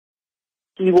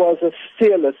He was a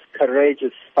fearless,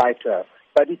 courageous fighter,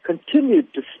 but he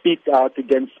continued to speak out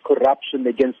against corruption,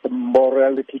 against the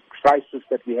morality crisis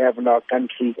that we have in our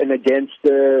country, and against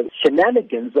the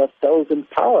shenanigans of those in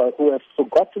power who have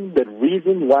forgotten the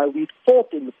reason why we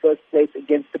fought in the first place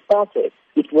against apartheid.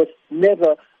 It was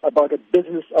never about a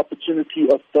business opportunity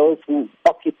of those who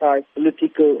occupy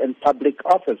political and public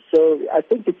office. So I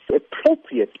think it's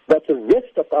appropriate that the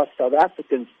rest of our South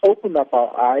Africans open up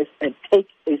our eyes and take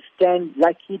a stand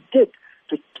like he did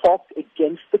to talk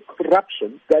against the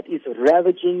corruption that is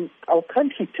ravaging our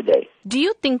country today. Do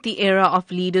you think the era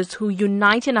of leaders who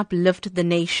unite and uplift the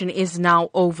nation is now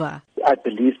over? I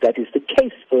believe that is the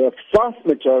case for a vast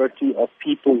majority of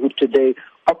people who today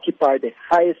occupy the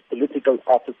highest political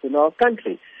office in our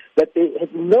country, that they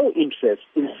have no interest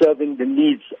in serving the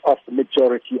needs of the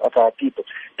majority of our people,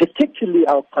 particularly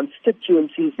our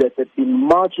constituencies that have been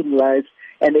marginalized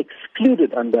and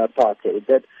excluded under apartheid.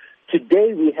 That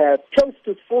today we have close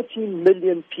to 14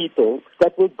 million people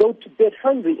that will go to bed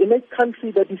hungry in a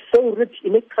country that is so rich,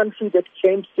 in a country that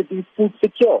claims to be food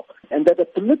secure, and that a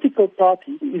political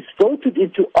party is voted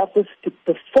into office to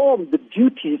perform the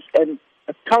duties and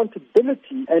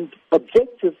accountability and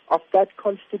objectives of that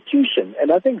constitution.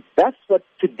 And I think that's what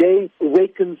today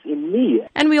awakens in me.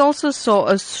 And we also saw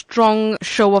a strong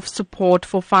show of support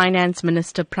for Finance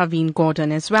Minister Pravin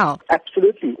Gordhan as well.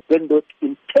 Absolutely. When the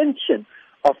intention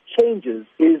of changes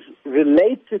is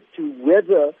related to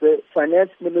whether the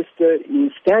finance minister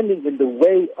is standing in the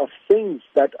way of things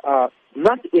that are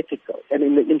not ethical and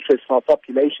in the interest of our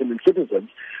population and citizens,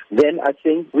 then I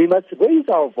think we must raise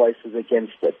our voices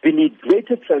against it. We need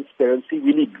greater transparency.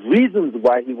 We need reasons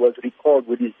why he was recalled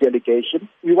with his delegation.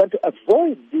 We want to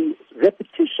avoid the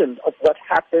repetition of what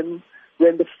happened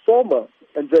when the former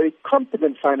and very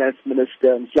competent Finance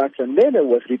Minister, Taliesha Naidoo,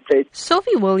 was replaced.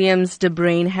 Sophie Williams-De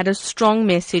Bruyn had a strong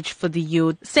message for the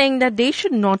youth, saying that they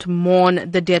should not mourn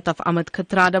the death of Ahmed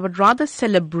Kathrada, but rather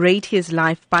celebrate his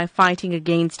life by fighting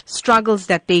against struggles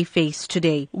that they face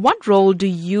today. What role do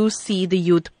you see the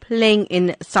youth playing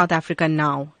in South Africa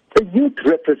now? The youth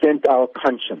represent our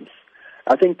conscience.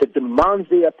 I think the demands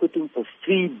they are putting for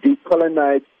free,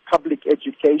 decolonized public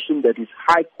education that is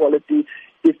high quality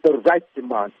is the right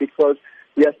demand, because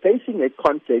we are facing a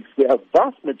context where a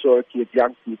vast majority of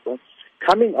young people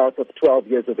coming out of 12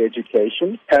 years of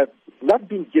education have not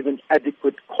been given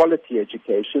adequate quality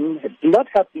education, do not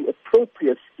have the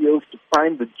appropriate skills to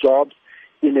find the jobs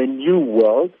in a new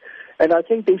world, and I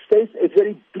think they face a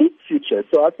very bleak future.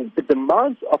 So I think the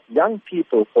demands of young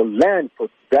people for land, for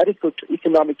radical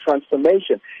economic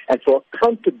transformation, and for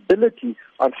accountability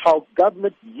on how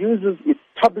government uses its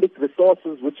public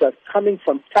resources, which are coming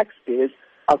from taxpayers,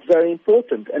 are very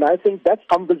important. And I think that's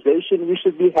conversation we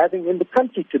should be having in the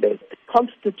country today. The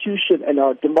Constitution and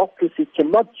our democracy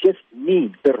cannot just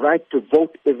mean the right to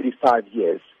vote every 5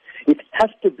 years. It has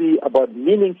to be about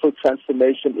meaningful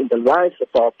transformation in the lives of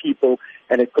our people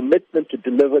and a commitment to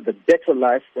deliver the better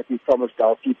life that we promised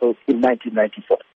our people in 1994.